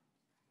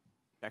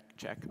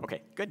Check.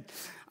 Okay, good.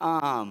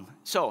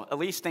 So,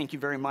 Elise, thank you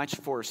very much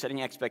for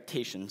setting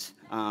expectations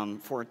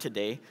for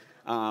today.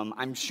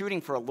 I'm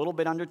shooting for a little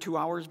bit under 2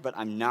 hours, but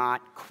I'm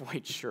not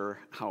quite sure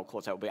how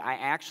close I will be. I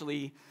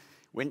actually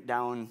went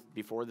down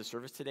before the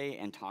service today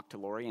and talked to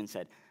Lori and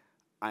said,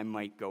 I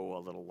might go a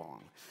little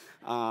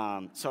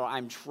long. So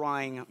I'm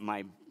trying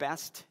my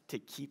best to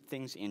keep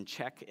things in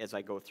check as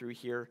I go through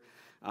here.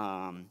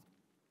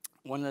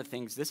 One of the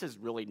things, this is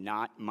really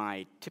not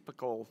my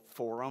typical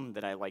forum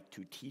that I like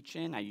to teach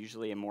in. I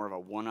usually am more of a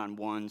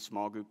one-on-one,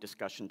 small group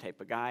discussion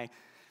type of guy.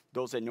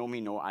 Those that know me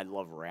know I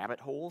love rabbit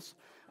holes,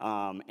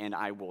 and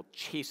I will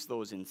chase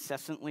those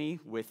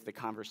incessantly with the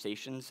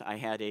conversations. I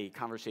had a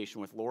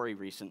conversation with Lori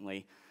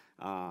recently,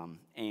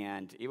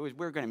 and we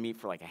were going to meet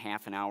for like a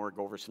half an hour,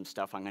 go over some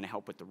stuff. I'm going to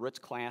help with the Roots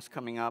class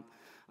coming up.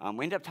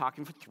 We ended up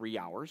talking for 3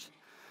 hours.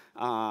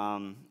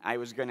 A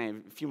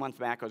few months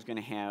back, I was going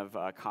to have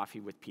coffee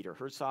with Peter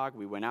Herzog.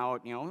 We went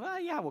out,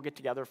 we'll get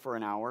together for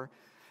an hour.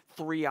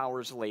 3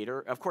 hours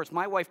later, of course,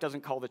 my wife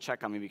doesn't call to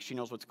check on me because she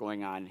knows what's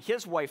going on.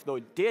 His wife, though,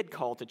 did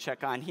call to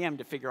check on him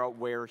to figure out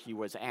where he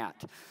was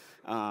at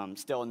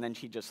still, and then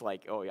she just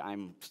like,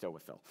 I'm still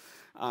with Phil.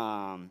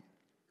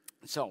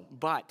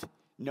 But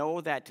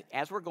know that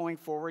as we're going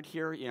forward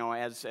here,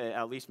 as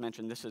Elise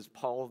mentioned, this is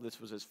Paul.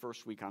 This was his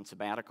first week on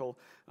sabbatical.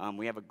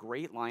 We have a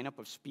great lineup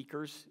of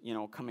speakers,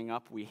 coming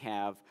up. We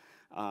have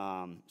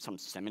some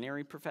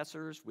seminary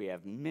professors. We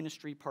have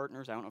ministry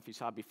partners. I don't know if you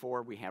saw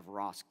before. We have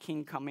Ross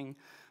King coming.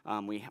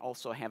 We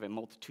also have a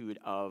multitude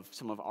of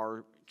some of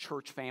our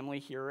church family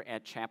here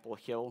at Chapel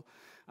Hill.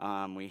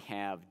 We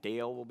have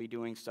Dale will be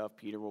doing stuff.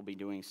 Peter will be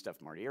doing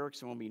stuff. Marty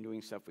Erickson will be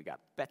doing stuff. We got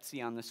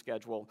Betsy on the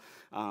schedule.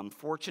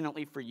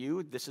 Fortunately for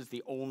you, this is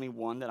the only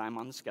one that I'm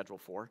on the schedule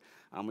for.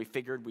 We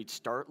figured we'd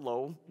start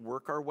low,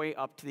 work our way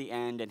up to the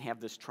end, and have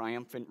this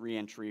triumphant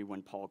reentry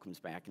when Paul comes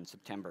back in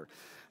September.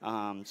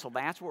 So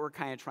that's what we're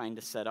kind of trying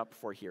to set up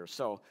for here.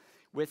 So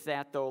with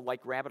that, though,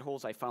 like rabbit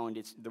holes, I found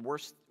it's the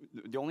worst.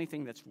 The only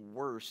thing that's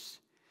worse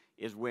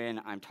is when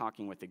I'm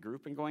talking with a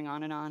group and going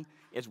on,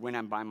 is when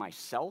I'm by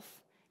myself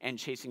and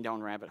chasing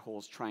down rabbit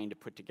holes trying to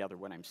put together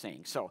what I'm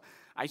saying. So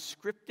I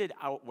scripted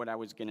out what I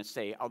was going to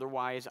say.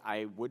 Otherwise,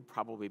 I would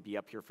probably be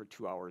up here for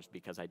 2 hours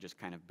because I just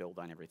kind of build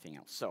on everything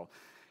else. So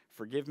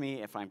forgive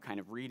me if I'm kind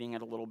of reading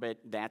it a little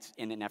bit. That's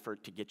in an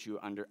effort to get you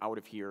out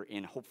of here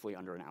in hopefully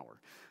under an hour.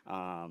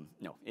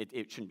 No,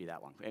 it shouldn't be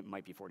that long. It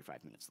might be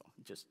 45 minutes,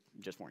 though.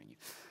 Just warning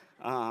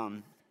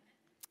you.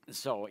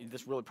 So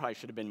this really probably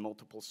should have been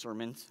multiple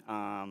sermons,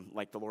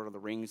 like the Lord of the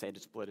Rings. I had to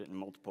split it in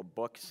multiple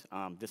books.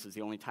 This is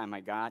the only time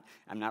I got.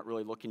 I'm not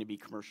really looking to be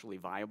commercially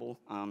viable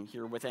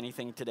here with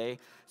anything today.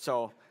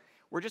 So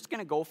we're just going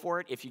to go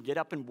for it. If you get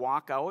up and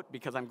walk out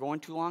because I'm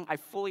going too long, I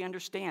fully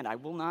understand. I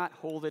will not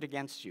hold it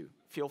against you.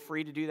 Feel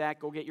free to do that.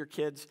 Go get your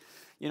kids,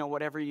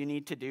 whatever you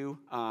need to do,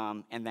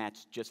 and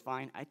that's just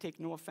fine. I take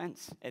no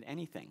offense at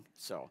anything.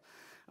 So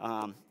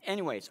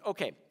anyways,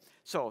 okay.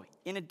 So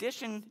in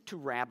addition to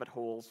rabbit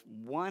holes,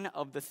 one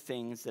of the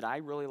things that I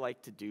really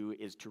like to do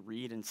is to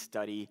read and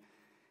study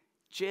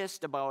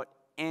just about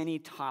any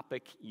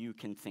topic you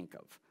can think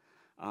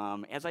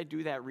of. As I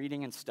do that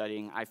reading and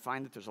studying, I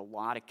find that there's a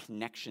lot of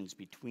connections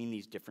between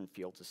these different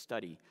fields of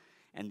study,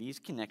 and these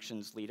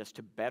connections lead us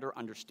to better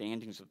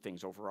understandings of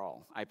things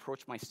overall. I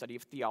approach my study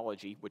of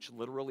theology, which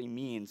literally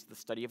means the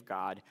study of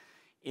God,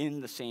 in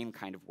the same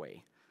kind of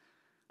way.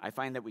 I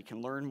find that we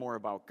can learn more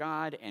about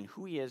God and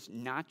who He is,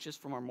 not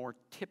just from our more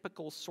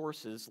typical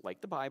sources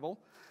like the Bible,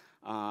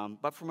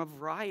 but from a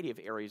variety of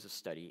areas of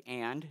study.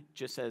 And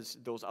just as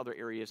those other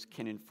areas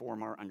can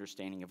inform our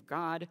understanding of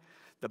God,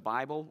 the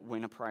Bible,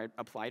 when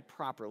applied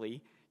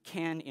properly,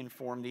 can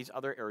inform these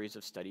other areas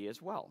of study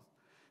as well.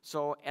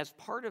 So as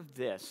part of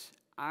this,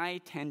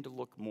 I tend to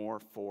look more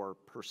for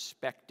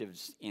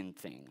perspectives in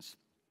things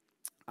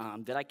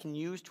that I can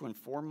use to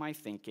inform my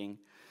thinking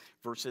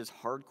versus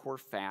hardcore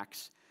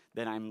facts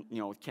that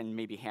can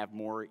maybe have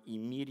more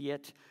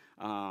immediate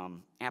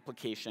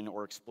application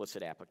or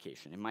explicit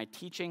application. In my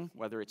teaching,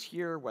 whether it's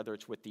here, whether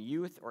it's with the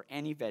youth, or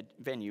any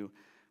venue,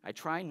 I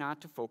try not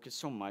to focus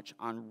so much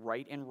on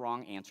right and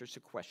wrong answers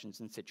to questions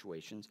and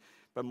situations,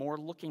 but more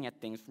looking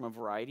at things from a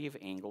variety of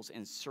angles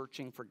and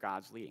searching for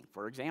God's leading.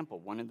 For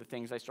example, one of the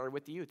things I started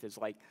with the youth is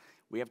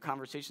we have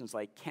conversations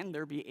like, can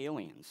there be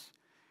aliens?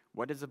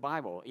 What is the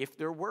Bible? If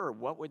there were,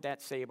 what would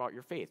that say about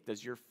your faith?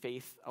 Does your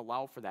faith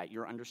allow for that,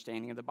 your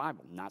understanding of the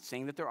Bible? Not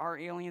saying that there are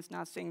aliens,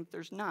 not saying that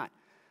there's not.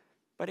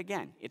 But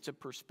again, it's a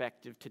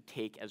perspective to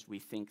take as we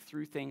think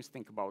through things,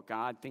 think about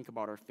God, think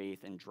about our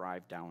faith, and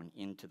drive down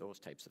into those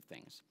types of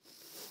things.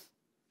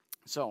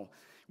 So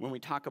when we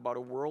talk about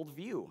a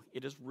worldview,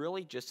 it is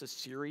really just a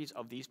series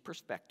of these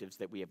perspectives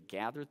that we have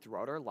gathered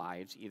throughout our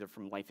lives, either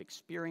from life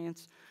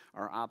experience,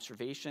 our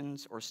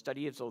observations, or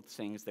study of those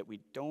things that we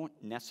don't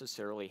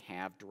necessarily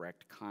have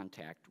direct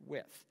contact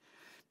with,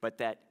 but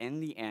that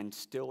in the end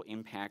still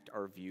impact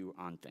our view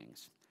on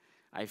things.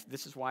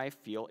 This is why I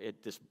feel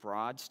this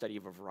broad study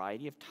of a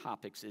variety of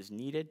topics is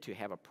needed to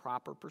have a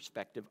proper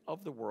perspective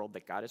of the world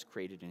that God has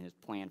created and His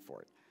plan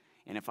for it.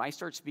 And if I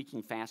start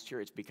speaking fast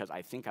here, it's because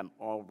I think I'm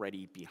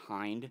already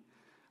behind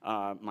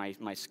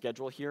my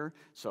schedule here.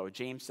 So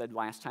James said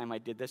last time I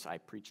did this, I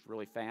preached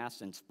really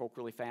fast and spoke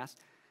really fast.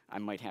 I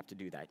might have to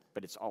do that,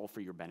 but it's all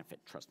for your benefit,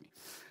 trust me.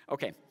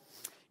 Okay,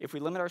 if we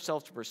limit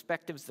ourselves to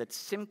perspectives that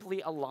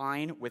simply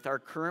align with our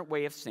current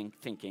way of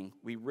thinking,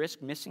 we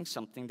risk missing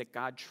something that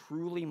God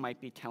truly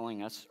might be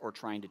telling us or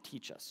trying to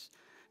teach us.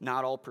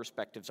 Not all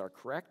perspectives are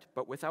correct,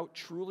 but without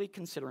truly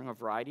considering a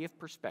variety of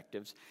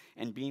perspectives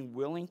and being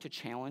willing to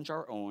challenge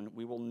our own,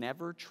 we will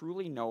never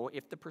truly know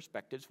if the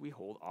perspectives we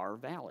hold are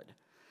valid.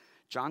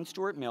 John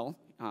Stuart Mill,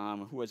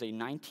 who was a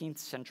 19th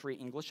century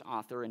English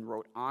author and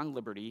wrote On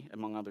Liberty,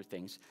 among other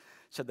things,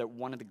 said that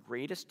one of the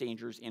greatest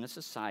dangers in a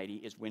society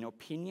is when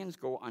opinions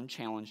go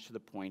unchallenged to the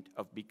point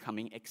of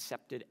becoming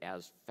accepted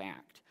as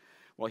fact.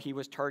 While he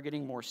was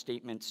targeting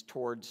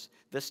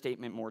this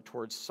statement more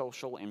towards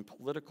social and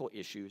political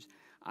issues,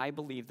 I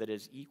believe that it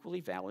is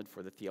equally valid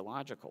for the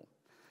theological.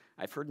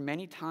 I've heard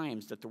many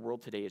times that the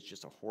world today is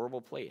just a horrible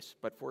place,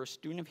 but for a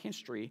student of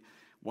history,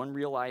 one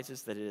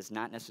realizes that it is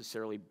not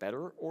necessarily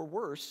better or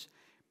worse,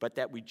 but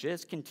that we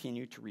just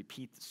continue to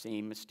repeat the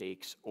same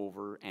mistakes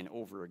over and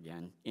over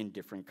again in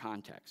different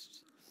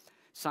contexts.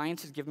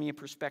 Science has given me a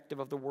perspective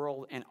of the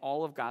world and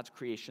all of God's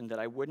creation that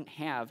I wouldn't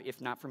have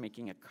if not for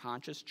making a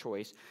conscious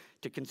choice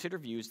to consider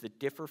views that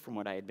differ from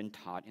what I had been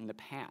taught in the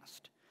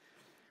past.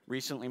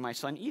 Recently, my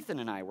son Ethan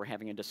and I were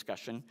having a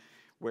discussion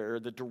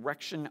where the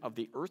direction of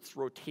the Earth's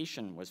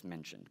rotation was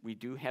mentioned. We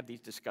do have these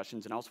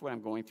discussions, and also what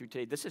I'm going through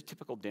today, this is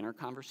typical dinner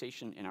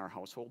conversation in our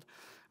household,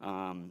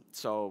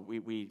 so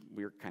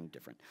we're kind of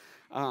different.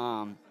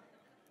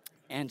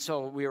 And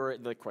so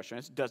the question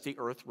is, does the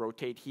Earth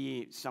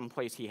rotate?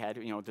 Someplace he had,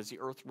 does the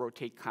Earth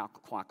rotate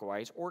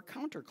clockwise or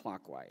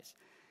counterclockwise?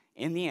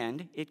 In the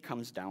end, it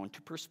comes down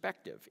to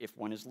perspective, if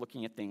one is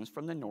looking at things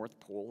from the North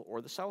Pole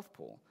or the South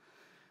Pole.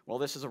 While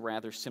this is a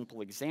rather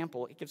simple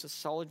example, it gives a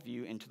solid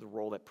view into the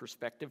role that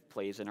perspective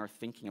plays in our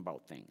thinking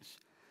about things.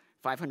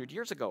 500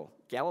 years ago,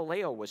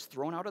 Galileo was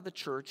thrown out of the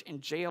church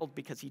and jailed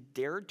because he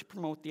dared to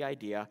promote the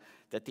idea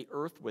that the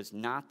earth was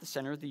not the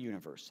center of the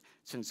universe,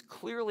 since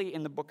clearly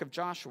in the book of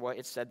Joshua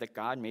it said that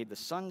God made the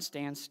sun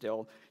stand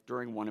still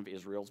during one of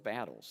Israel's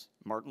battles.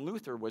 Martin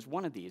Luther was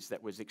one of these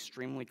that was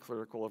extremely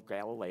critical of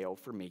Galileo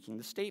for making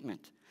the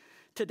statement.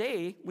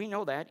 Today, we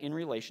know that in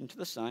relation to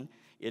the sun,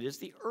 it is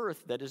the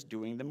earth that is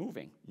doing the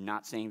moving.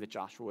 Not saying that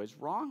Joshua is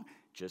wrong,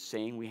 just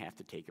saying we have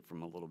to take it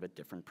from a little bit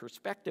different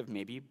perspective,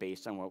 maybe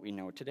based on what we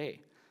know today.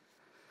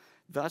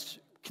 Thus,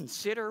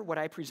 consider what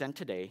I present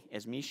today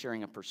as me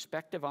sharing a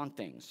perspective on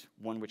things,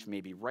 one which may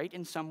be right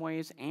in some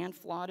ways and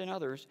flawed in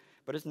others,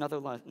 but is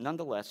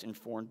nonetheless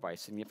informed by a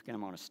significant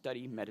amount of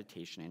study,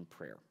 meditation, and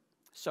prayer.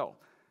 So,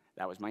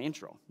 that was my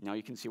intro. Now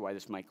you can see why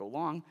this might go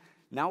long.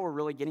 Now we're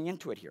really getting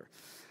into it here.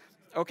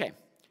 Okay,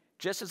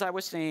 just as I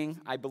was saying,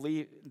 I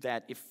believe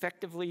that to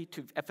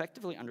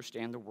effectively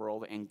understand the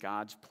world and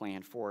God's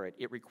plan for it,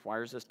 it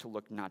requires us to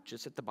look not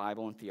just at the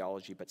Bible and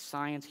theology, but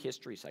science,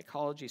 history,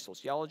 psychology,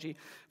 sociology,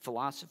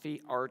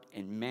 philosophy, art,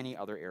 and many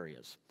other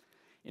areas.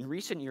 In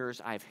recent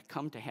years, I've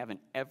come to have an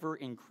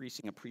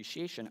ever-increasing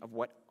appreciation of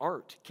what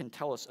art can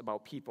tell us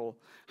about people,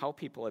 how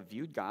people have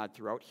viewed God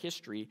throughout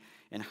history,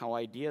 and how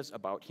ideas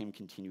about him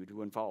continue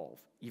to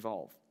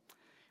evolve.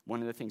 One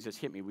of the things that's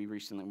hit me, we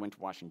recently went to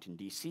Washington,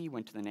 D.C.,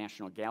 went to the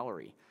National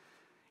Gallery,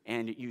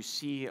 and you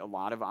see a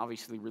lot of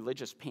obviously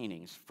religious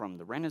paintings from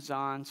the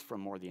Renaissance,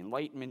 from more the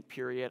Enlightenment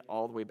period,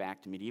 all the way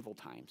back to medieval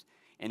times.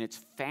 And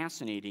it's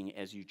fascinating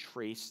as you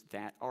trace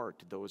that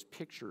art, those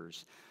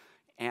pictures,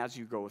 as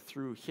you go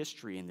through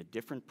history and the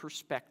different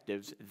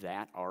perspectives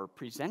that are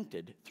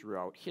presented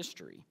throughout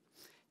history.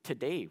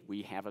 Today,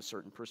 we have a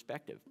certain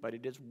perspective, but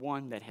it is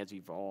one that has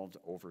evolved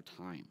over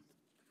time.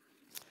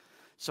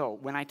 So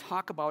when I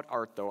talk about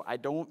art, though, I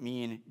don't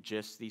mean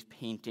just these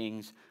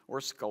paintings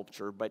or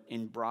sculpture, but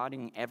in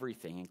broadening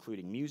everything,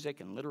 including music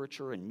and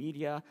literature and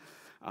media,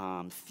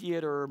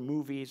 theater,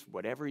 movies,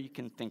 whatever you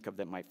can think of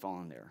that might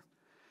fall in there.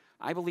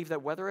 I believe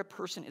that whether a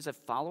person is a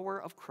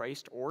follower of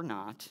Christ or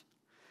not,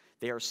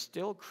 they are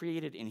still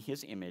created in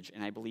his image,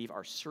 and I believe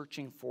are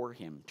searching for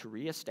him to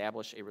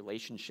reestablish a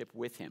relationship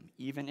with him,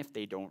 even if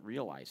they don't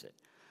realize it.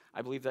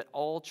 I believe that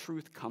all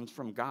truth comes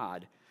from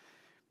God,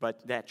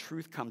 but that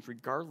truth comes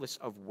regardless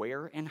of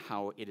where and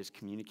how it is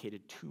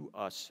communicated to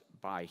us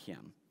by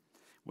him.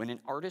 When an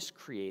artist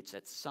creates,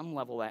 at some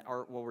level, that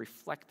art will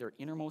reflect their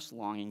innermost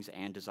longings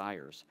and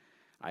desires.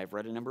 I have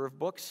read a number of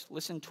books,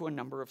 listened to a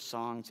number of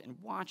songs, and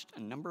watched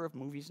a number of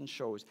movies and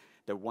shows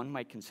that one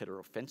might consider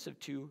offensive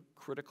to,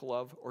 critical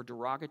of, or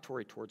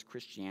derogatory towards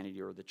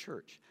Christianity or the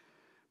church.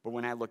 But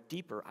when I look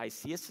deeper, I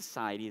see a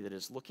society that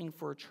is looking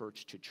for a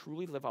church to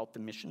truly live out the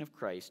mission of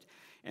Christ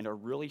and are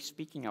really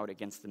speaking out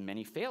against the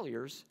many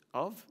failures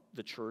of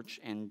the church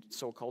and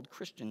so-called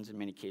Christians in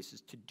many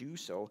cases to do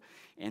so.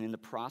 And in the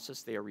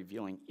process, they are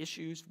revealing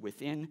issues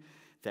within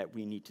that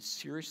we need to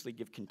seriously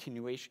give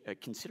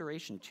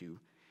consideration to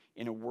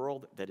in a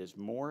world that is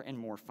more and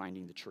more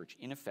finding the church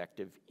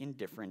ineffective,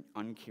 indifferent,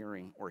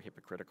 uncaring, or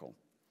hypocritical.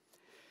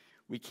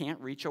 We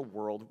can't reach a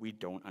world we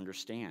don't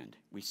understand.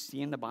 We see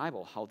in the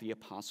Bible how the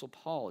Apostle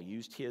Paul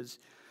used his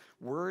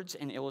words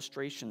and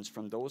illustrations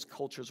from those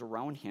cultures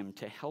around him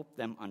to help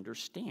them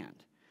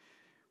understand.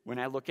 When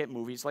I look at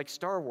movies like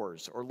Star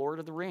Wars or Lord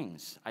of the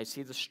Rings, I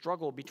see the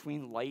struggle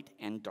between light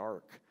and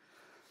dark.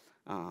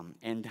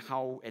 And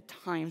how at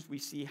times we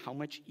see how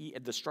much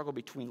the struggle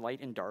between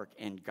light and dark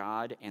and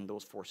God and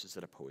those forces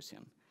that oppose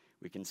him.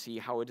 We can see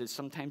how it is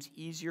sometimes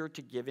easier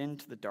to give in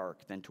to the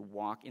dark than to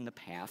walk in the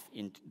path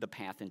into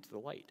the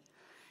light.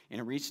 In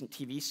a recent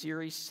TV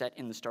series set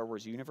in the Star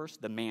Wars universe,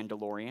 The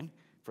Mandalorian,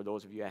 for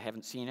those of you that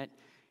haven't seen it,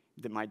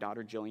 my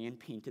daughter Jillian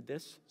painted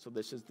this. So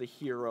this is the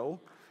hero.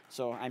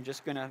 So I'm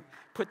just going to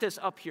put this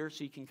up here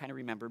so you can kind of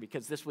remember,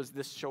 because this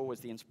show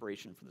was the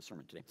inspiration for the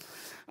sermon today.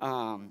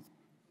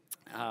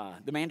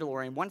 The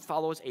Mandalorian, one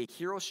follows a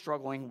hero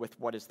struggling with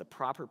what is the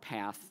proper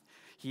path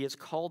he is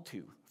called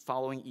to,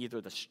 following either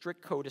the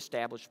strict code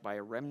established by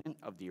a remnant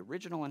of the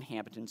original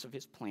inhabitants of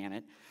his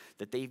planet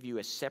that they view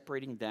as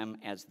separating them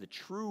as the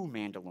true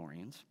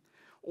Mandalorians,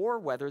 or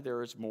whether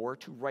there is more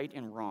to right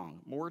and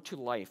wrong, more to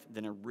life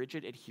than a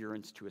rigid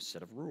adherence to a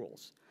set of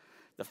rules.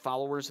 The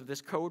followers of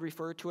this code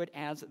refer to it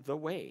as the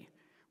way,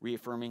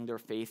 reaffirming their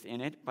faith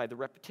in it by the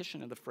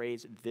repetition of the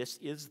phrase, "This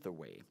is the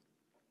way."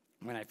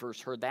 When I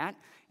first heard that,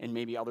 and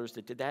maybe others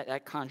that did that,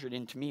 that conjured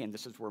into me, and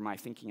this is where my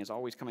thinking is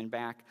always coming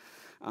back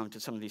to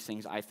some of these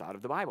things I thought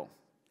of the Bible,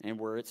 and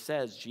where it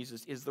says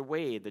Jesus is the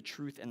way, the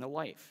truth, and the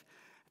life.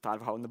 I thought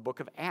of how in the book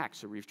of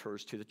Acts it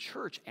refers to the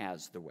church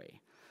as the way.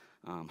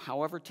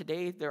 However,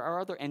 today there are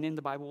other, and in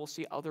the Bible we'll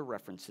see other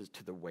references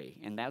to the way,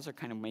 and those are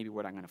kind of maybe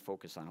what I'm going to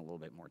focus on a little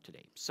bit more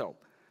today. So,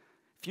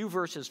 a few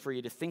verses for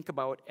you to think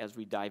about as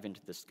we dive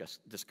into this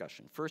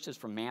discussion. First is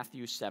from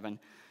Matthew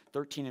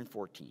 7:13 and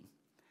 14.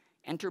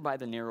 Enter by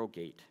the narrow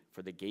gate,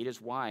 for the gate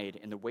is wide,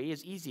 and the way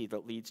is easy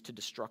that leads to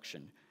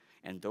destruction,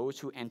 and those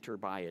who enter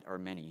by it are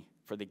many.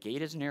 For the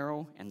gate is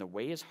narrow, and the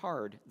way is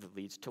hard that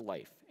leads to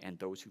life, and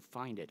those who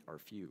find it are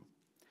few.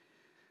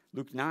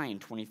 Luke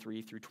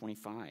 9:23 through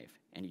 25,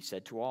 and he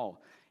said to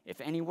all, "If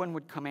anyone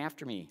would come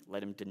after me,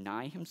 let him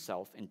deny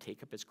himself and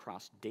take up his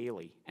cross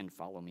daily and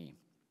follow me.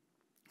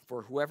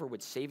 For whoever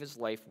would save his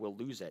life will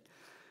lose it,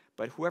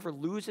 but whoever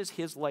loses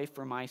his life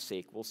for my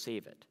sake will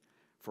save it.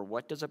 For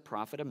what does it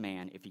profit a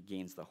man if he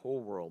gains the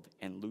whole world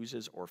and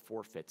loses or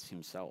forfeits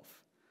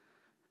himself?"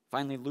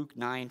 Finally, Luke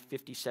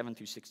 9:57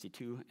 through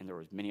 62, and there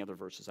were many other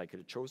verses I could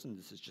have chosen.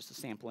 This is just a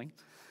sampling.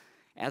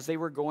 As they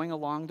were going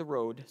along the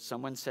road,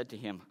 someone said to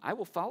him, "I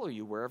will follow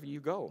you wherever you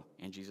go."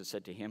 And Jesus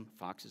said to him,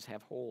 "Foxes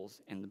have holes,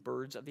 and the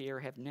birds of the air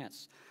have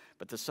nests,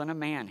 but the Son of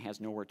Man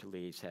has nowhere to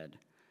lay his head."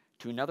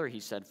 To another he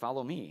said,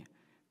 "Follow me."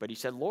 But he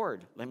said,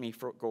 "Lord, let me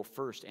go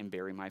first and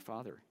bury my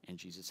father." And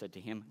Jesus said to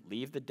him,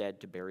 "Leave the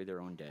dead to bury their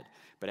own dead.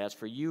 But as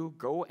for you,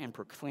 go and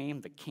proclaim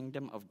the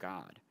kingdom of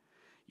God."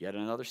 Yet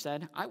another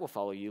said, "I will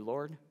follow you,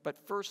 Lord,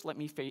 but first let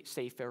me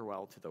say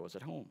farewell to those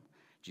at home."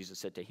 Jesus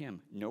said to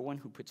him, "No one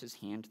who puts his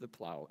hand to the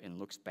plow and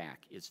looks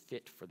back is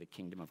fit for the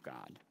kingdom of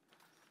God."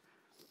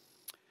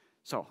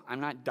 So I'm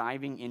not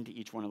diving into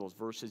each one of those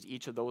verses.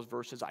 Each of those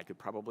verses I could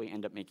probably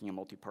end up making a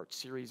multi-part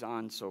series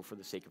on, so for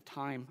the sake of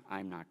time,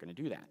 I'm not going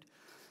to do that.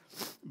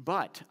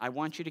 But I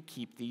want you to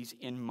keep these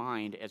in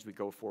mind as we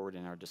go forward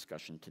in our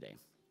discussion today.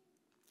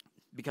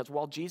 Because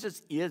while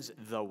Jesus is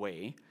the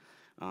way,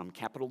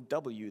 capital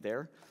W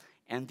there,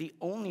 and the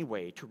only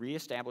way to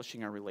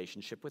reestablishing our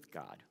relationship with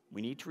God,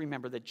 we need to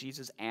remember that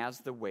Jesus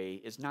as the way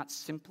is not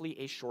simply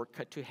a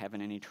shortcut to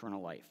heaven and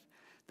eternal life,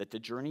 that the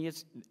journey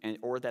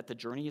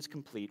is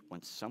complete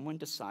once someone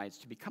decides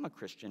to become a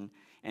Christian,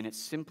 and it's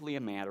simply a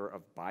matter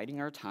of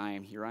biding our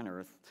time here on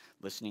earth,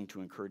 listening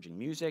to encouraging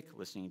music,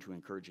 listening to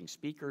encouraging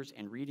speakers,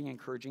 and reading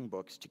encouraging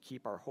books to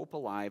keep our hope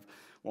alive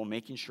while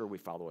making sure we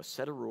follow a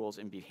set of rules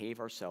and behave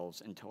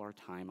ourselves until our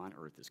time on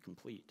earth is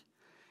complete.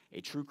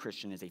 A true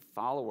Christian is a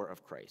follower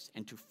of Christ,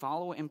 and to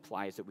follow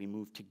implies that we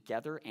move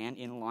together and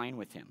in line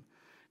with him,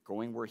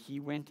 going where he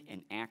went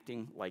and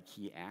acting like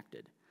he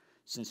acted.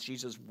 Since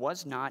Jesus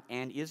was not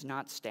and is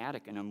not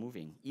static and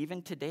unmoving,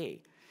 even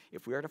today,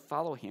 if we are to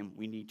follow him,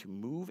 we need to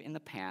move in the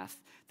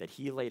path that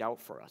he laid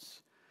out for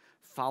us.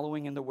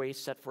 Following in the way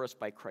set for us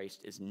by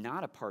Christ is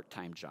not a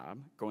part-time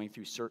job, going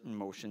through certain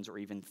motions or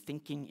even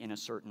thinking in a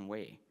certain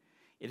way.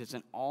 It is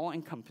an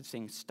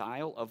all-encompassing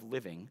style of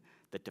living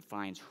that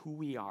defines who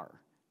we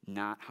are,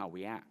 not how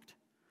we act.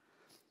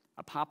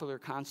 A popular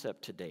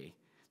concept today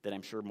that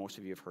I'm sure most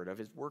of you have heard of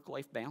is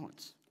work-life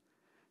balance.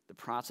 The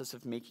process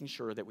of making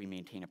sure that we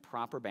maintain a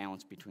proper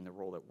balance between the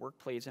role that work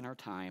plays in our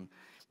time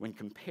when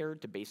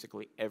compared to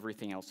basically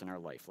everything else in our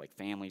life, like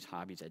families,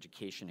 hobbies,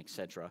 education,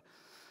 etc.,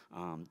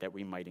 that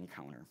we might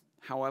encounter.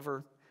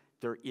 However,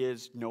 there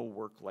is no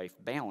work-life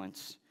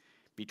balance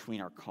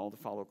between our call to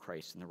follow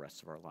Christ and the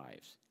rest of our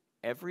lives.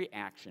 Every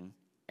action,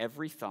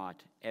 every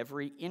thought,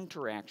 every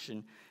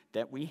interaction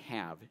that we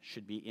have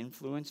should be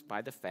influenced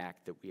by the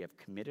fact that we have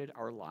committed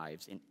our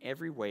lives in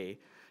every way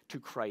to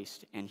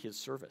Christ and his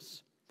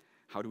service.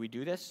 How do we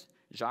do this?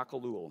 Jacques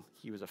Ellul,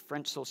 he was a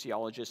French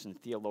sociologist and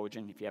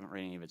theologian. If you haven't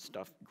read any of his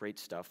stuff, great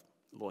stuff,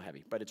 a little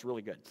heavy, but it's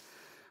really good.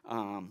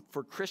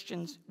 For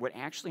Christians, what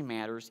actually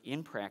matters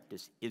in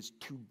practice is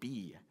to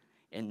be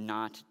and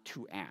not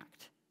to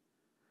act.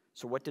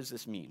 So what does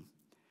this mean?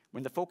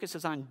 When the focus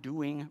is on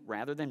doing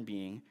rather than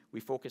being, we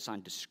focus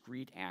on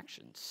discrete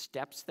actions,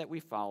 steps that we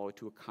follow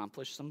to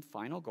accomplish some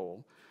final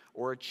goal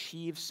or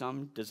achieve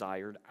some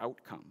desired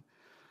outcome,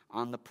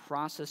 on the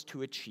process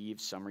to achieve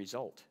some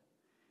result.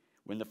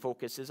 When the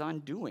focus is on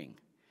doing,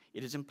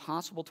 it is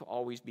impossible to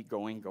always be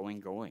going.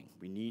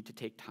 We need to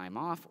take time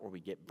off or we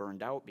get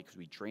burned out because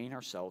we drain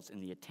ourselves in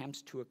the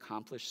attempts to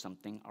accomplish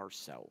something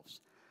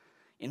ourselves.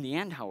 In the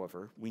end,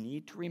 however, we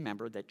need to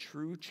remember that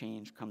true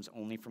change comes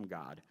only from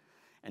God,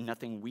 and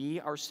nothing we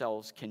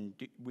ourselves can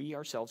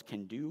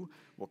do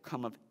will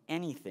come of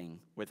anything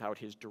without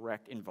his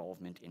direct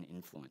involvement and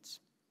influence.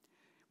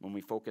 When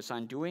we focus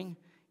on doing,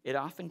 it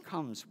often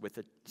comes with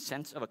a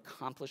sense of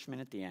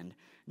accomplishment at the end,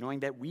 knowing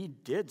that we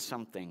did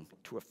something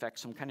to affect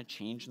some kind of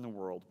change in the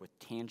world with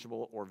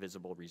tangible or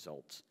visible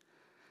results.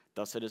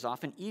 Thus, it is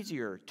often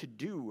easier to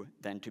do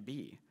than to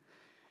be,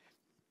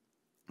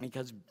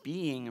 because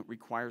being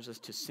requires us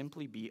to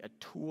simply be a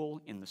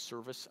tool in the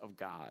service of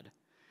God,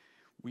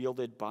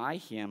 wielded by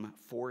him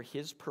for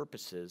his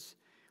purposes,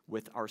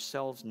 with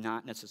ourselves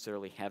not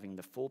necessarily having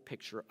the full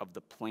picture of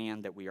the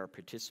plan that we are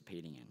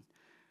participating in.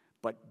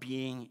 But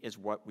being is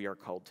what we are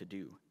called to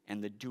do,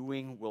 and the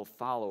doing will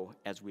follow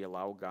as we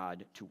allow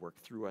God to work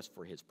through us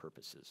for his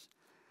purposes.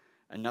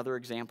 Another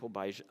example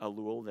by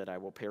Ellul that I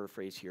will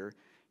paraphrase here: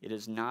 it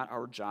is not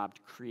our job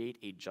to create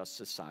a just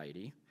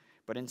society,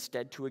 but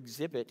instead to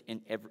exhibit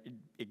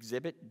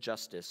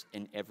justice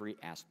in every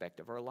aspect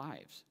of our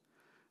lives.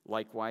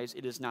 Likewise,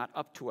 it is not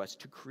up to us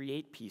to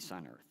create peace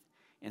on earth.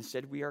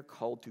 Instead, we are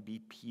called to be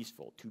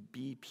peaceful, to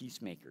be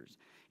peacemakers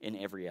in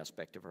every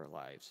aspect of our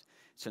lives,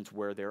 since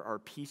where there are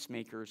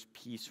peacemakers,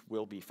 peace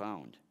will be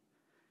found.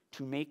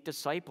 To make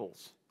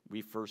disciples,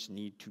 we first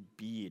need to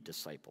be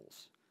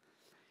disciples.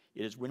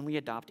 It is when we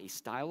adopt a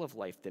style of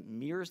life that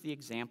mirrors the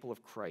example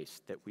of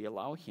Christ that we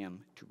allow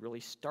him to really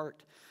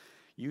start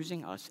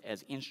using us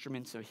as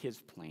instruments of his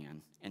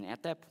plan. And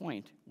at that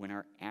point, when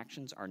our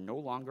actions are no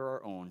longer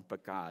our own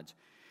but God's,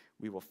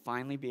 we will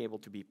finally be able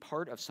to be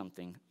part of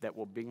something that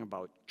will bring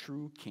about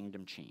true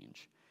kingdom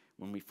change.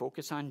 When we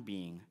focus on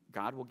being,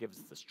 God will give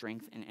us the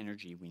strength and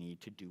energy we need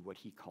to do what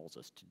he calls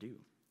us to do.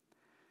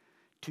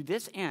 To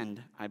this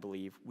end, I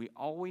believe, we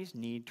always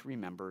need to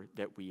remember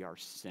that we are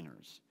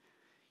sinners.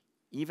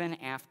 Even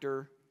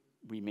after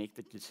we make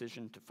the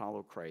decision to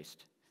follow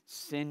Christ,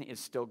 sin is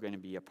still going to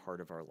be a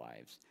part of our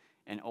lives.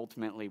 And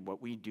ultimately,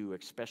 what we do,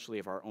 especially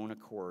of our own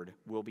accord,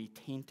 will be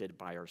tainted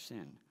by our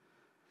sin.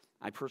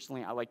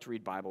 I like to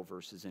read Bible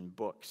verses in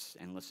books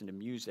and listen to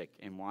music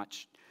and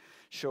watch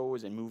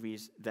shows and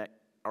movies that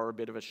are a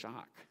bit of a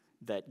shock,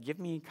 that give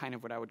me kind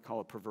of what I would call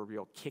a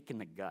proverbial kick in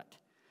the gut,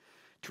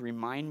 to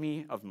remind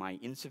me of my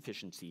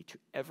insufficiency to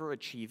ever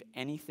achieve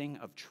anything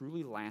of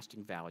truly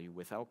lasting value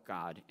without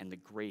God and the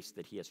grace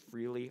that he has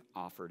freely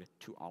offered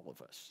to all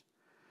of us.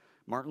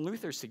 Martin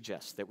Luther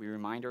suggests that we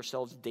remind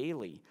ourselves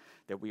daily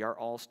that we are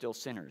all still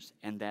sinners,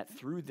 and that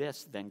through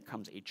this then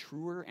comes a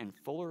truer and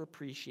fuller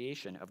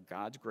appreciation of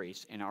God's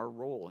grace and our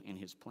role in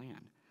his plan.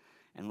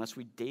 Unless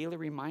we daily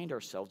remind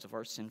ourselves of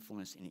our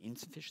sinfulness and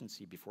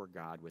insufficiency before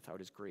God without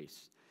his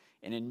grace,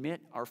 and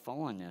admit our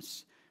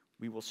fallenness,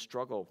 we will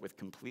struggle with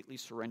completely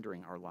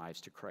surrendering our lives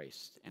to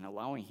Christ and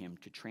allowing him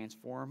to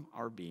transform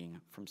our being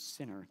from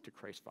sinner to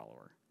Christ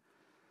follower.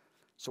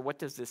 So what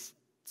does this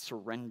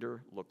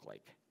surrender look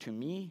like? To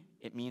me,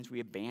 it means we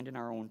abandon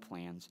our own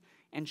plans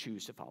and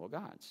choose to follow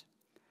God's.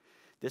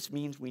 This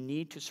means we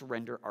need to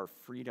surrender our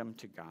freedom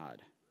to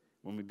God.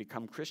 When we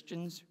become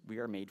Christians, we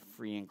are made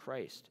free in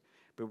Christ,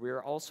 but we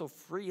are also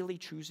freely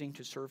choosing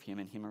to serve him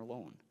and him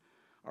alone.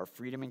 Our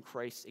freedom in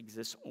Christ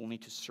exists only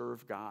to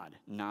serve God,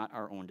 not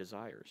our own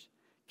desires.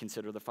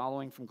 Consider the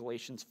following from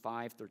Galatians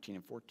 5:13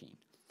 and 14.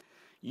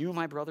 You,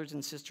 my brothers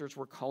and sisters,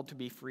 were called to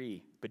be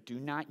free, but do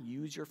not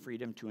use your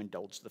freedom to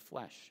indulge the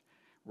flesh.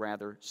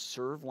 Rather,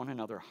 serve one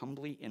another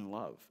humbly in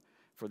love,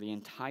 for the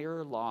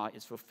entire law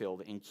is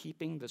fulfilled in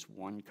keeping this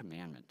one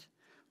commandment: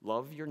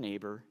 love your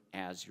neighbor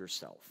as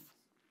yourself.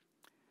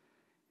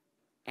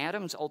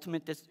 Adam's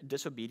ultimate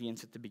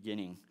disobedience at the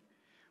beginning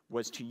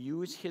was to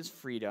use his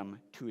freedom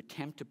to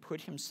attempt to put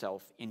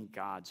himself in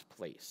God's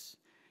place,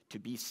 to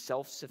be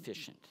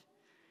self-sufficient.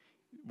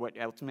 What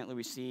ultimately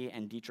we see,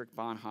 and Dietrich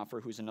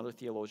Bonhoeffer, who's another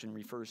theologian,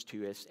 refers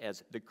to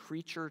as the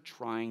creature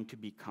trying to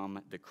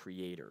become the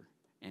creator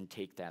and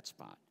take that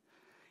spot.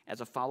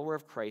 As a follower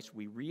of Christ,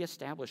 we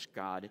reestablish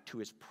God to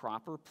his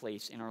proper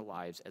place in our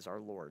lives as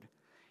our Lord,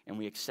 and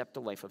we accept a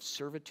life of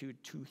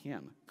servitude to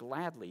him,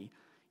 gladly,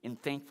 in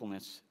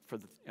thankfulness for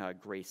the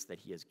grace that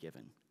he has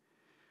given.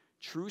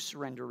 True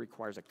surrender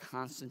requires a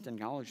constant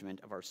acknowledgement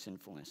of our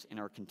sinfulness and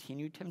our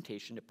continued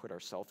temptation to put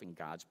ourselves in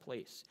God's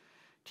place,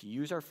 to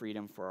use our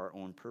freedom for our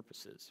own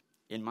purposes.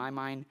 In my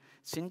mind,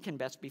 sin can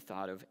best be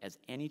thought of as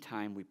any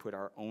time we put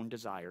our own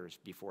desires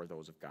before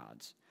those of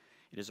God's.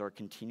 It is our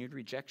continued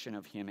rejection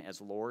of him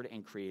as Lord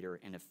and Creator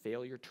and a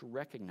failure to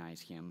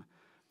recognize him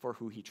for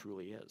who he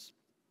truly is.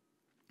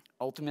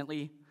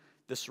 Ultimately,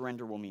 the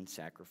surrender will mean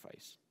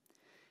sacrifice.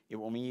 It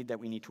will mean that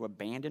we need to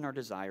abandon our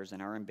desires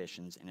and our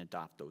ambitions and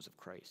adopt those of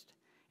Christ.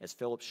 As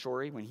Philip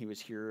Shorey, when he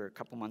was here a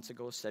couple months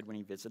ago, said when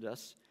he visited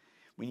us,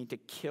 we need to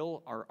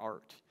kill our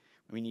art.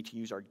 We need to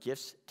use our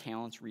gifts,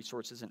 talents,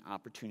 resources, and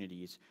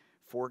opportunities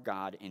for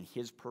God and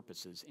his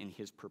purposes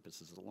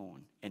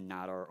alone, and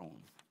not our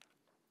own.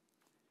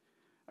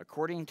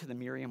 According to the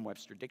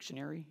Merriam-Webster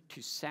Dictionary,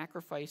 to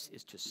sacrifice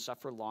is to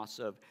suffer loss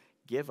of,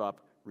 give up,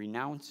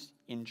 renounce,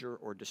 injure,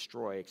 or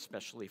destroy,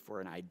 especially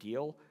for an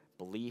ideal,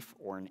 belief,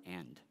 or an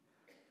end.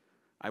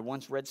 I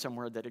once read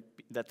somewhere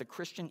that the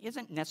Christian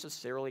isn't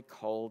necessarily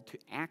called to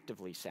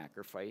actively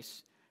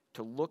sacrifice,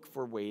 to look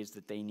for ways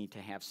that they need to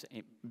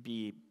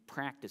be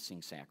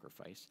practicing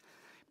sacrifice,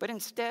 but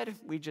instead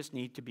we just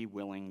need to be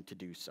willing to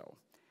do so,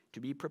 to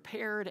be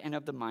prepared and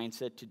of the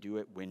mindset to do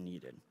it when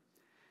needed.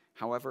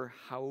 However,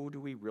 how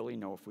do we really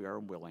know if we are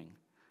willing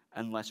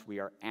unless we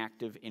are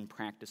active in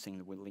practicing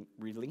the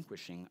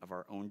relinquishing of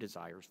our own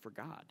desires for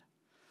God?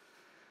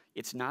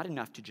 It's not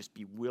enough to just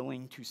be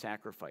willing to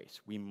sacrifice.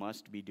 We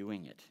must be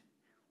doing it.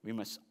 We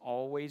must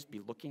always be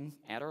looking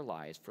at our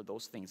lives for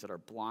those things that are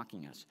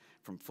blocking us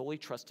from fully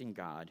trusting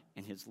God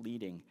and his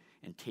leading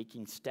and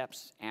taking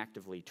steps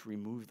actively to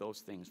remove those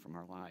things from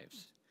our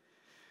lives.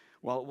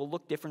 While it will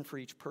look different for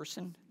each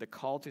person, the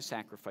call to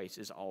sacrifice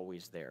is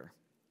always there.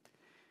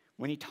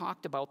 When he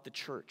talked about the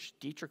church,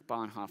 Dietrich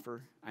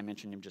Bonhoeffer, I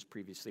mentioned him just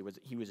previously,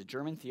 he was a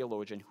German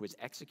theologian who was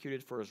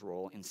executed for his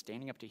role in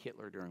standing up to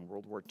Hitler during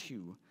World War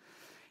II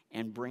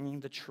and bringing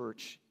the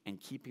church and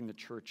keeping the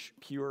church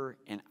pure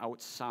and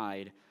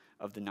outside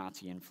of the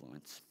Nazi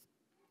influence.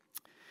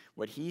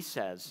 What he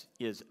says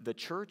is, the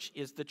church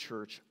is the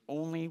church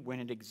only when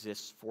it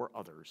exists for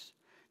others,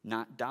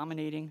 not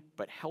dominating,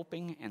 but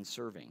helping and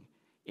serving.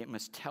 It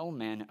must tell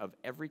men of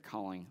every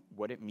calling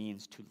what it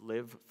means to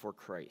live for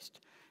Christ,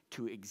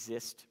 to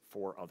exist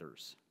for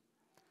others.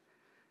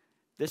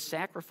 This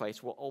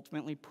sacrifice will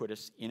ultimately put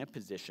us in a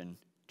position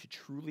to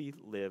truly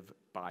live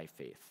by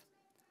faith.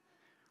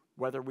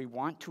 Whether we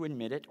want to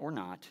admit it or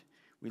not,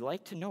 we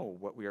like to know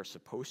what we are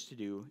supposed to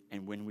do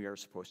and when we are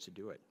supposed to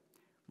do it.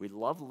 We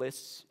love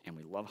lists and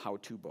we love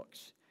how-to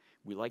books.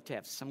 We like to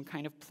have some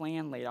kind of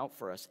plan laid out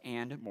for us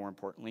and, more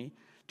importantly,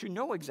 to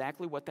know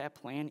exactly what that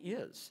plan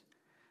is.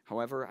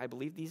 However, I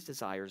believe these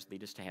desires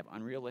lead us to have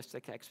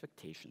unrealistic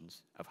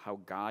expectations of how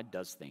God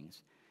does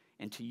things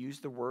and to use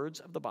the words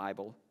of the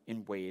Bible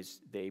in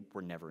ways they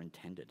were never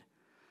intended.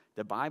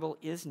 The Bible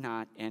is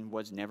not and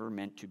was never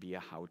meant to be a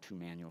how-to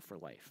manual for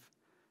life.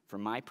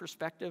 From my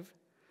perspective,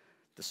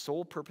 the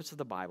sole purpose of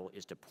the Bible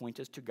is to point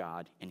us to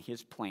God and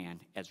his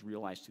plan as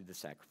realized through the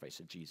sacrifice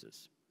of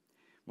Jesus.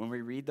 When we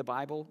read the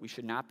Bible, we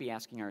should not be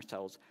asking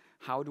ourselves,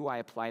 how do I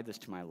apply this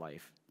to my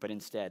life? But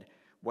instead,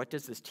 what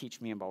does this teach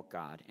me about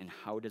God, and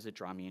how does it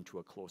draw me into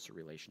a closer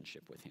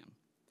relationship with him?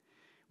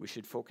 We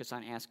should focus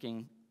on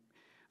asking,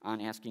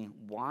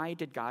 why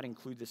did God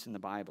include this in the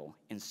Bible,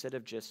 instead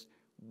of just,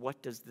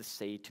 what does this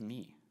say to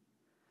me?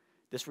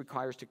 This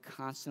requires to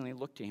constantly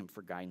look to him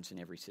for guidance in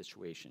every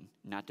situation,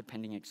 not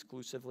depending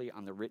exclusively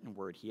on the written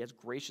word he has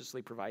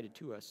graciously provided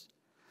to us,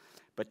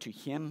 but to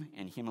him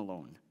and him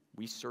alone.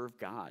 We serve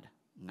God,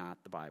 not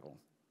the Bible.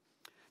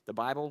 The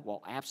Bible,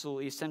 while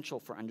absolutely essential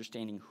for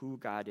understanding who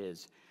God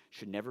is,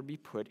 should never be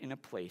put in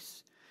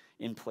place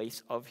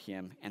of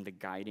him and the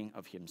guiding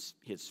of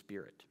his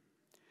spirit.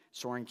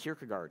 Soren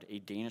Kierkegaard, a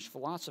Danish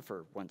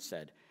philosopher, once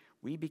said,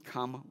 "We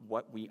become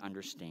what we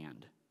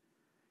understand."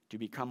 To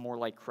become more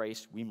like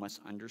Christ, we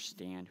must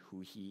understand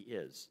who he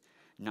is,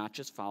 not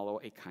just follow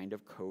a kind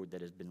of code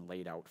that has been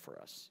laid out for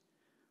us.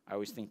 I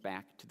always think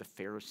back to the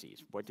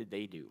Pharisees. What did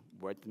they do?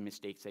 What the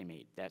mistakes they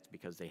made? That's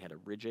because they had a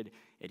rigid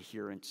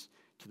adherence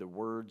to the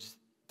words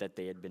that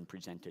they had been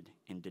presented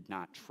and did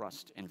not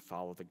trust and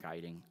follow the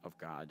guiding of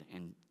God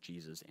and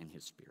Jesus and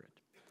his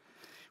Spirit.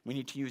 We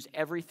need to use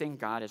everything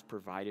God has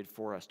provided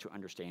for us to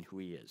understand who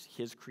he is,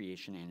 his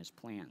creation and his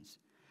plans.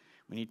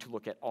 We need to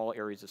look at all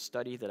areas of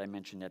study that I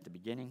mentioned at the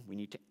beginning. We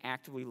need to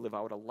actively live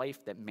out a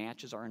life that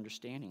matches our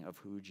understanding of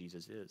who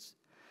Jesus is.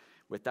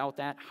 Without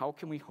that, how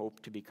can we hope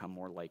to become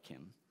more like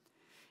him?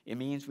 It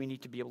means we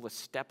need to be able to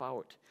step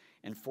out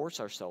and force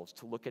ourselves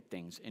to look at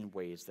things in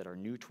ways that are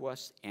new to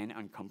us and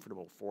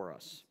uncomfortable for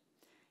us.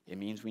 It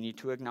means we need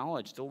to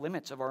acknowledge the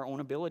limits of our own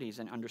abilities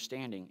and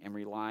understanding and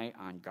rely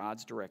on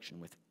God's direction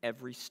with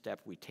every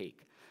step we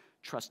take,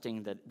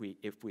 trusting that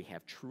if we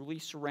have truly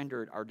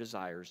surrendered our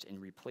desires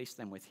and replaced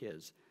them with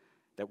his,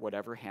 that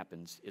whatever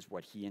happens is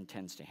what he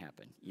intends to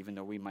happen, even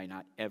though we might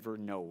not ever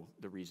know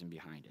the reason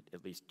behind it,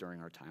 at least during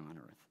our time on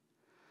earth.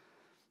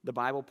 The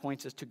Bible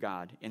points us to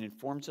God and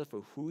informs us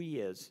of who he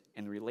is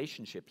and the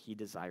relationship he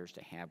desires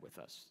to have with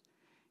us.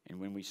 And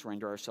when we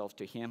surrender ourselves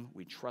to him,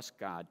 we trust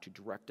God to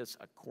direct us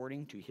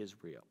according to his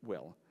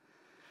will.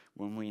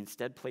 When we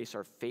instead place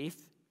our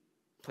faith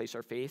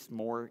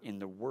more in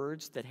the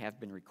words that have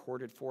been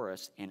recorded for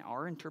us and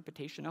our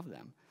interpretation of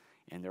them,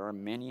 and there are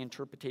many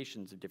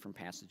interpretations of different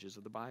passages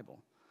of the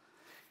Bible.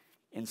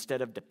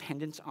 Instead of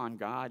dependence on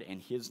God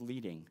and his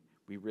leading,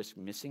 we risk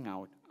missing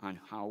out on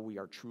how we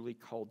are truly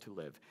called to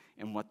live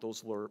and what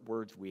those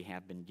words we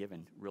have been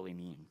given really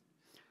mean.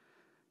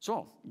 So,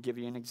 I'll give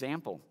you an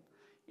example.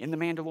 In The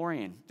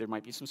Mandalorian, there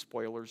might be some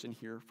spoilers in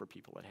here for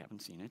people that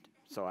haven't seen it,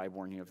 so I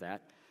warn you of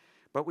that.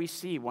 But we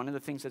see one of the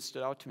things that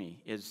stood out to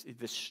me is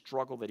the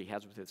struggle that he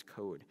has with his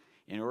code.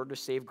 In order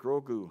to save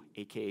Grogu,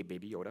 a.k.a.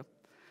 Baby Yoda,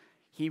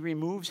 he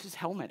removes his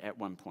helmet at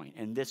one point,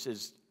 and this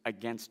is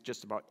against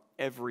just about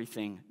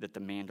everything that the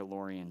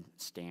Mandalorian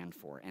stand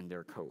for and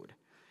their code.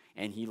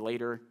 And he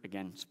later,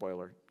 again,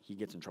 spoiler, he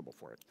gets in trouble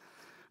for it.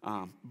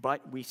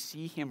 But we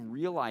see him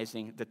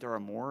realizing that there are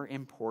more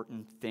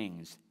important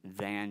things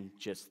than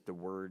just the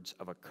words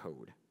of a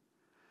code.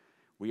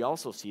 We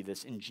also see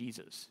this in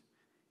Jesus.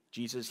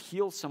 Jesus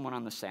heals someone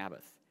on the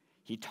Sabbath.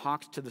 He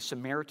talks to the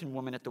Samaritan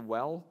woman at the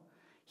well.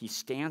 He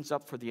stands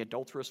up for the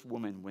adulterous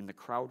woman when the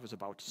crowd was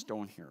about to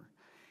stone her,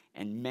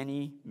 and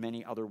many,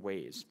 many other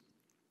ways,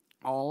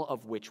 all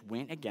of which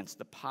went against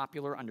the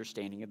popular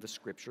understanding of the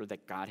Scripture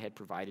that God had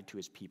provided to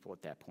his people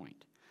at that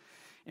point.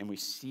 And we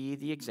see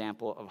the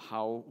example of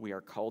how we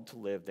are called to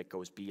live that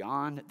goes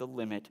beyond the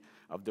limit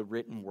of the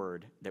written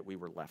word that we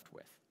were left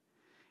with.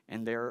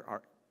 And there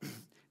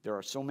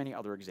are so many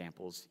other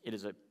examples. It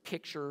is a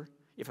picture.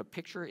 If a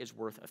picture is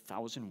worth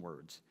 1,000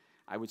 words,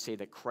 I would say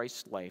that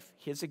Christ's life,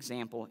 his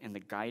example, and the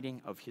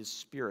guiding of his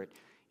Spirit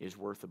is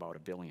worth about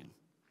 1 billion.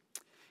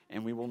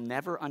 And we will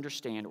never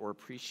understand or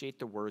appreciate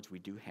the words we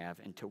do have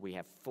until we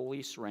have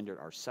fully surrendered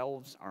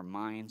ourselves, our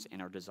minds,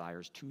 and our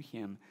desires to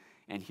him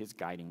and his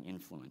guiding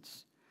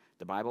influence.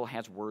 The Bible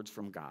has words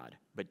from God,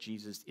 but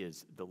Jesus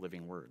is the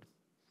living word.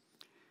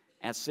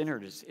 As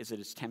sinners, it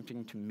is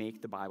tempting to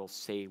make the Bible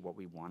say what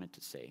we want it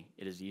to say.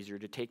 It is easier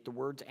to take the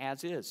words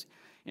as is,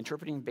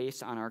 interpreting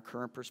based on our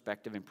current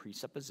perspective and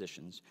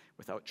presuppositions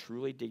without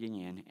truly digging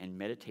in and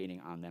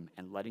meditating on them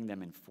and letting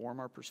them inform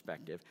our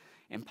perspective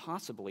and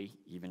possibly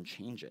even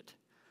change it.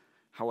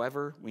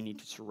 However, we need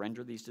to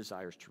surrender these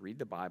desires to read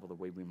the Bible the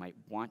way we might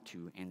want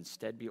to and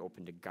instead be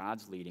open to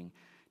God's leading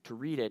to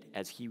read it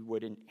as he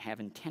would have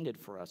intended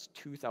for us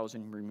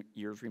 2,000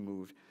 years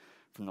removed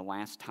from the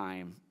last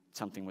time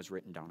something was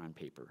written down on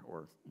paper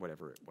or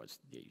whatever it was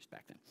they used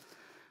back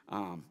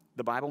then.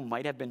 The Bible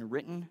might have been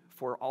written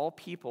for all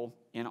people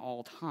in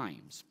all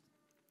times,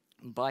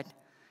 but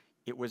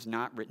it was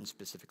not written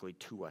specifically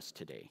to us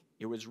today.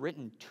 It was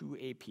written to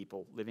a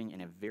people living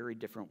in a very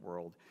different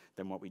world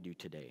than what we do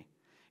today.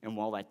 And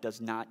while that does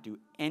not do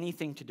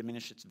anything to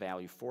diminish its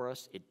value for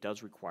us, it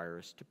does require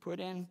us to put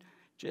in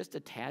just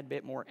a tad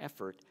bit more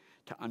effort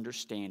to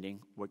understanding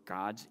what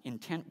God's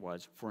intent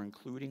was for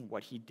including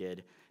what he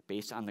did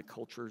based on the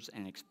cultures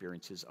and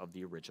experiences of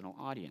the original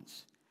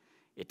audience.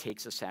 It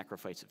takes a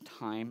sacrifice of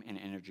time and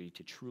energy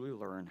to truly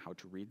learn how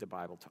to read the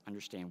Bible to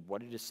understand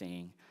what it is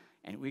saying,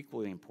 and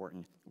equally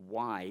important,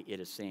 why it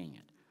is saying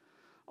it,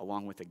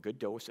 along with a good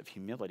dose of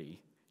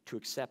humility to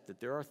accept that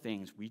there are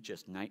things we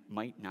just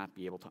might not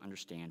be able to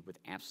understand with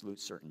absolute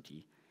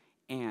certainty,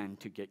 and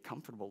to get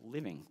comfortable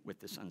living with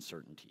this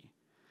uncertainty.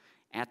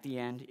 At the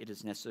end, it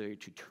is necessary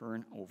to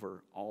turn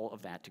over all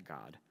of that to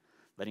God,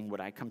 letting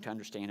what I come to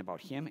understand about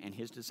him and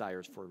his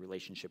desires for a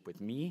relationship with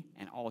me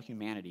and all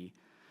humanity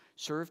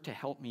serve to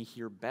help me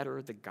hear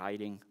better the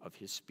guiding of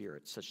his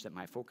Spirit, such that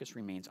my focus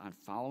remains on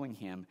following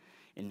him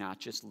and not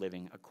just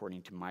living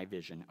according to my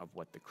vision of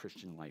what the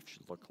Christian life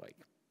should look like.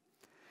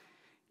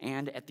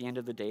 And at the end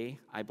of the day,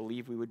 I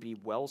believe we would be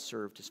well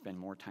served to spend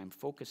more time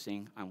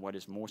focusing on what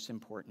is most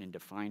important in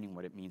defining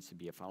what it means to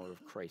be a follower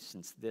of Christ,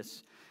 since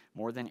this,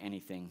 more than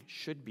anything,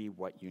 should be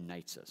what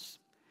unites us.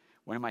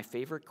 One of my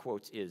favorite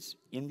quotes is,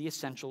 "In the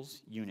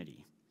essentials,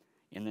 unity.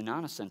 In the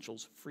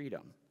non-essentials,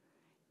 freedom.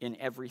 In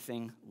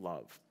everything,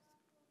 love."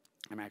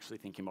 I'm actually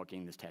thinking about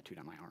getting this tattooed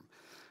on my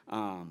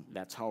arm.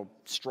 That's how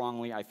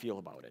strongly I feel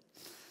about it.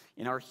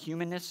 In our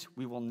humanness,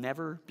 we will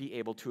never be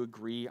able to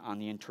agree on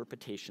the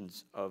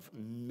interpretations of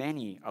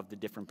many of the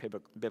different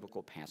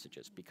biblical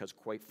passages because,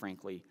 quite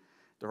frankly,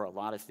 there are a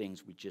lot of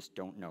things we just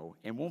don't know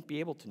and won't be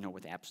able to know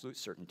with absolute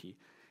certainty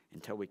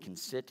until we can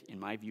sit, in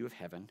my view of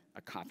heaven,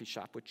 a coffee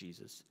shop with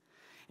Jesus,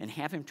 and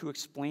have him to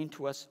explain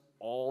to us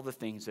all the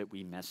things that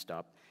we messed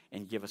up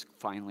and give us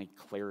finally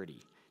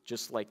clarity,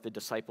 just like the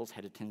disciples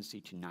had a tendency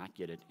to not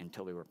get it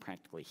until they were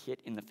practically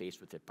hit in the face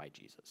with it by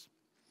Jesus.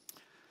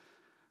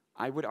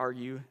 I would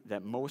argue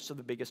that most of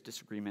the biggest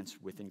disagreements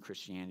within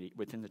Christianity,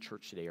 within the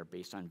church today, are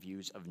based on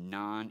views of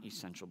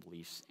non-essential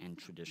beliefs and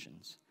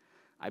traditions.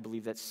 I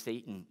believe that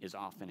Satan is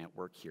often at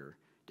work here,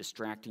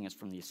 distracting us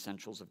from the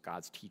essentials of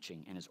God's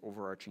teaching and his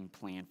overarching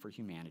plan for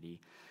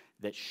humanity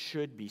that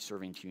should be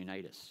serving to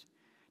unite us.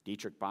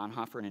 Dietrich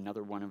Bonhoeffer, in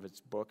another one of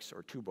his books,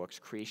 or two books,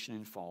 Creation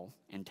and Fall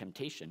and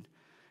Temptation,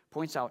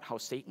 points out how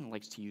Satan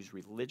likes to use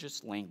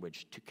religious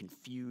language to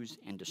confuse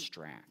and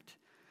distract.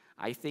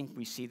 I think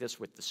we see this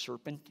with the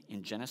serpent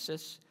in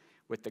Genesis,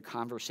 with the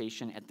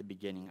conversation at the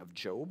beginning of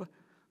Job,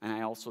 and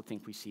I also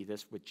think we see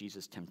this with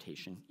Jesus'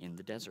 temptation in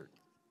the desert.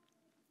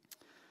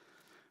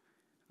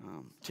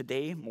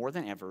 Today, more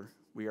than ever,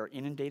 we are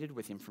inundated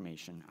with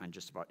information on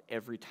just about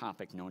every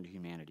topic known to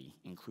humanity,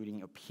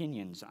 including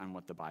opinions on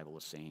what the Bible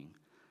is saying.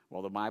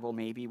 While the Bible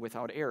may be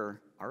without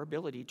error, our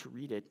ability to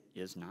read it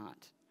is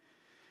not.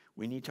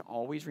 We need to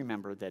always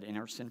remember that in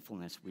our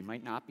sinfulness, we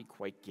might not be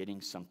quite getting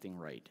something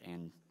right,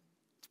 and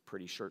it's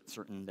pretty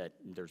certain that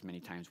there's many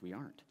times we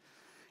aren't,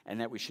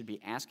 and that we should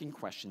be asking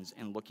questions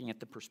and looking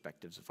at the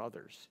perspectives of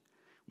others.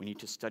 We need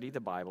to study the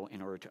Bible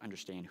in order to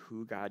understand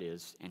who God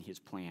is and his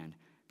plan,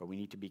 but we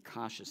need to be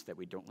cautious that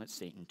we don't let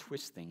Satan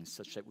twist things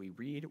such that we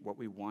read what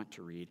we want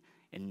to read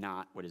and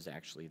not what is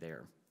actually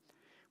there.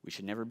 We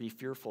should never be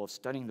fearful of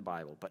studying the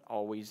Bible, but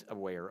always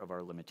aware of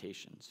our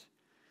limitations.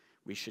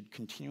 We should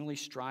continually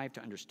strive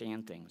to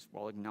understand things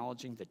while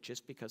acknowledging that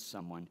just because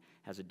someone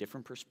has a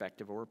different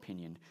perspective or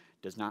opinion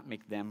does not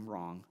make them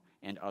wrong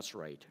and us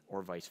right,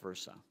 or vice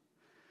versa.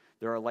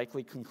 There are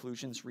likely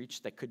conclusions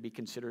reached that could be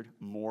considered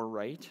more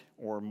right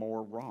or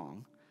more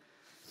wrong,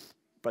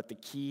 but the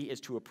key is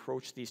to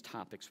approach these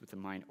topics with a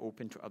mind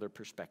open to other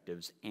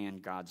perspectives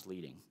and God's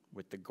leading,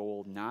 with the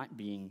goal not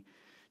being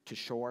to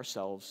show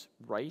ourselves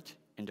right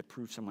and to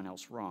prove someone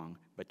else wrong,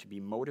 but to be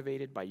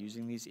motivated by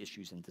using these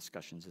issues and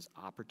discussions as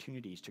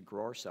opportunities to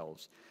grow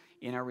ourselves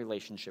in our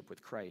relationship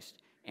with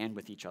Christ and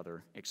with each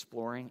other,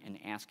 exploring and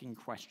asking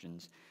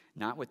questions,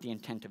 not with the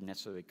intent of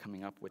necessarily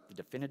coming up with the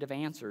definitive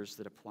answers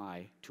that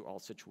apply to all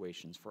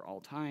situations for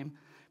all time,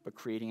 but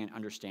creating an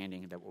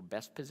understanding that will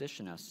best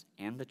position us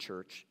and the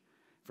church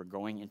for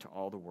going into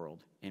all the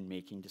world and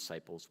making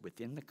disciples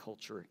within the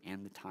culture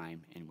and the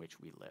time in which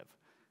we live.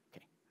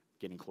 Okay,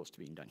 getting close to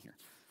being done here.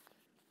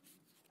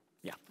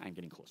 Yeah, I'm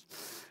getting close.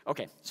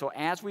 Okay, so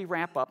as we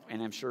wrap up,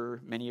 and I'm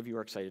sure many of you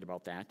are excited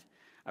about that,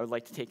 I would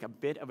like to take a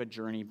bit of a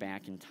journey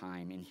back in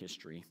time in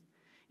history.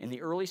 In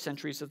the early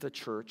centuries of the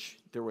church,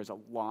 there was a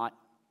lot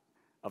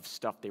of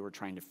stuff they were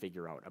trying to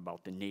figure out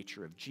about the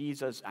nature of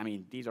Jesus. I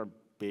mean, these are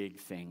big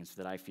things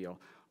that I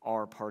feel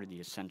are part of the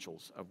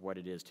essentials of what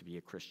it is to be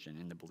a Christian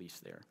and the beliefs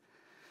there.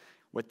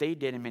 What they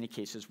did in many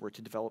cases were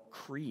to develop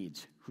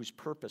creeds whose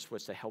purpose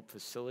was to help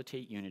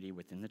facilitate unity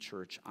within the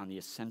church on the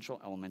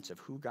essential elements of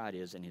who God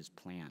is and his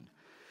plan.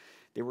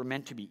 They were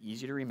meant to be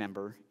easy to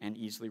remember and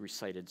easily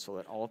recited so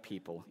that all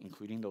people,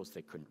 including those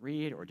that couldn't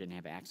read or didn't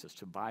have access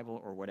to a Bible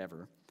or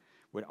whatever,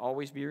 would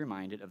always be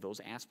reminded of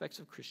those aspects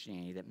of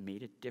Christianity that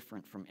made it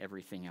different from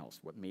everything else,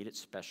 what made it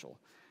special,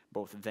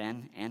 both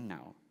then and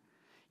now.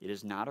 It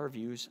is not our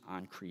views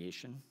on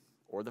creation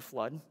or the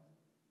flood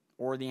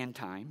or the end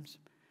times,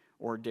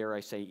 or dare I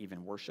say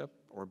even worship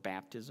or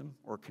baptism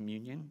or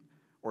communion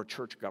or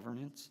church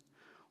governance,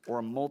 or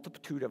a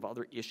multitude of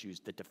other issues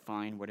that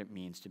define what it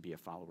means to be a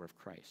follower of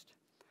Christ.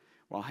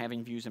 While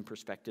having views and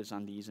perspectives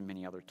on these and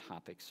many other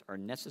topics are a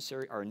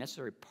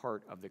necessary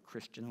part of the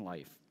Christian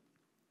life,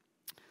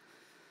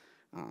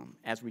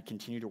 as we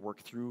continue to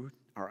work through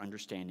our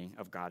understanding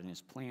of God and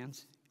his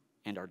plans,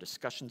 and our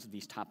discussions of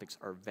these topics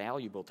are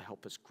valuable to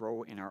help us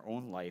grow in our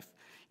own life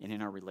and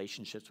in our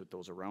relationships with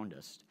those around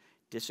us.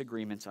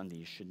 Disagreements on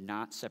these should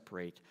not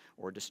separate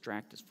or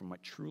distract us from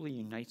what truly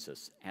unites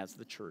us as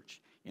the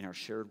church in our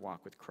shared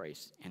walk with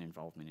Christ and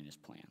involvement in his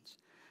plans.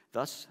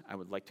 Thus, I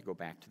would like to go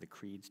back to the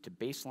creeds to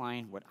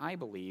baseline what I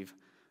believe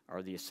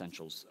are the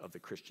essentials of the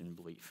Christian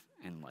belief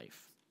and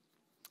life.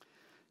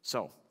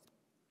 So,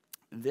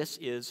 this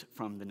is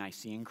from the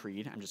Nicene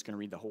Creed. I'm just going to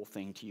read the whole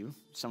thing to you.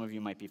 Some of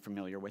you might be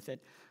familiar with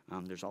it.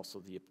 There's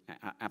also the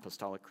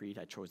Apostolic Creed.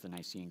 I chose the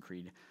Nicene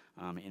Creed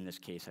in this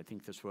case. I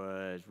think this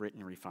was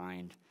written,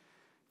 refined,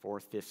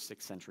 4th, 5th,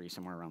 6th century,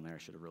 somewhere around there. I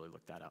should have really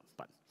looked that up.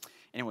 But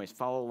anyways,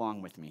 follow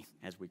along with me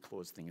as we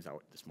close things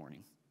out this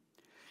morning.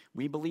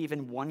 We believe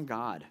in one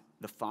God,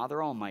 the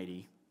Father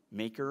Almighty,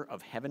 maker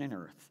of heaven and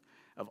earth,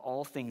 of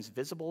all things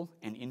visible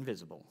and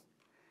invisible,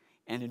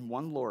 and in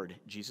one Lord,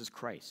 Jesus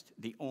Christ,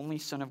 the only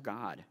Son of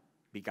God,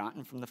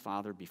 begotten from the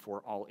Father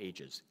before all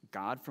ages,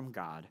 God from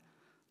God,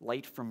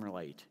 light from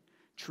light,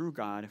 true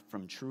God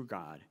from true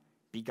God,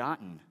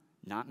 begotten,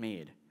 not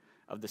made,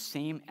 of the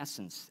same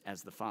essence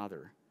as the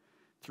Father.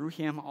 Through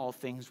him all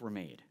things were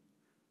made.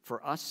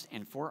 For us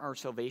and for our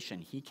salvation,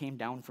 he came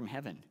down from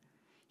heaven.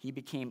 He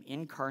became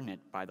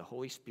incarnate by the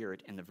Holy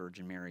Spirit and the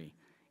Virgin Mary,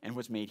 and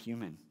was made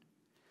human.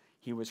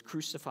 He was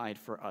crucified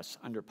for us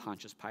under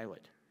Pontius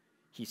Pilate.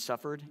 He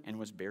suffered and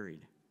was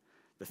buried.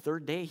 The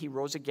third day he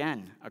rose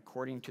again,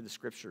 according to the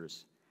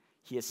Scriptures.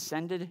 He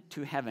ascended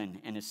to heaven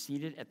and is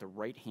seated at the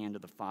right hand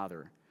of the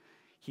Father.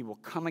 He will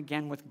come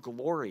again with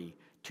glory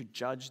to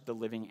judge the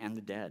living and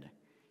the dead.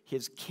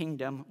 His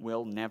kingdom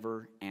will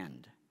never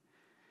end.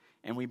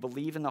 And we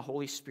believe in the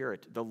Holy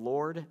Spirit, the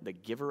Lord, the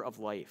giver of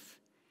life.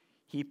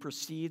 He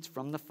proceeds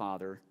from the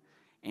Father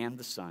and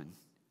the Son,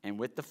 and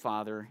with the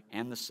Father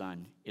and the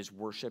Son is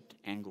worshiped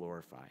and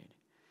glorified.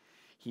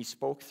 He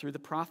spoke through the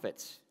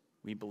prophets.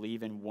 We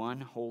believe in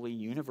one holy,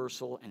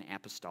 universal, and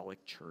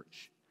apostolic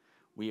church.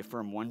 We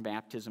affirm one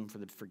baptism for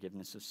the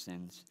forgiveness of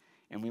sins,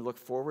 and we look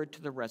forward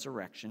to the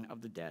resurrection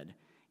of the dead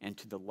and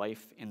to the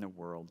life in the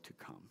world to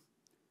come.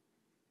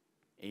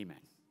 Amen.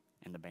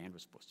 And the band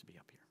was supposed to be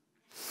up here.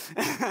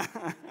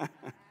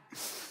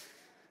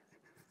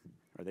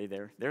 Are they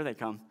there? There they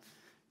come.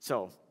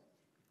 So,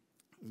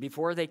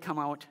 before they come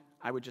out,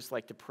 I would just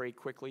like to pray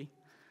quickly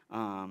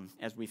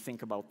as we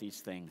think about these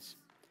things.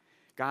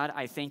 God,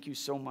 I thank you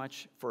so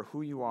much for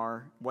who you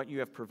are, what you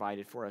have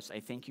provided for us. I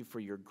thank you for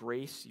your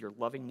grace, your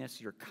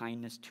lovingness, your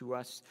kindness to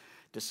us,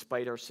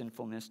 despite our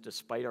sinfulness,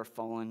 despite our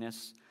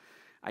fallenness.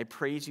 I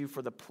praise you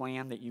for the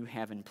plan that you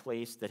have in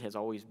place, that has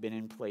always been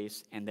in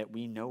place, and that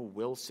we know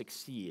will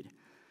succeed.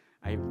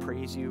 I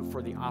praise you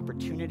for the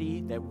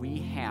opportunity that we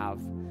have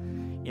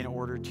in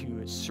order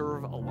to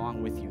serve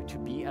along with you, to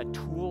be a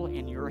tool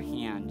in your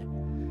hand,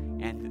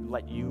 and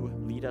let you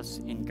lead us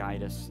and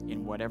guide us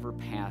in whatever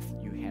path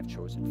you have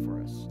chosen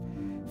for us.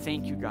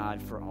 Thank you,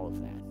 God, for all of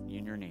that.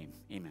 In your name,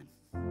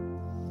 amen.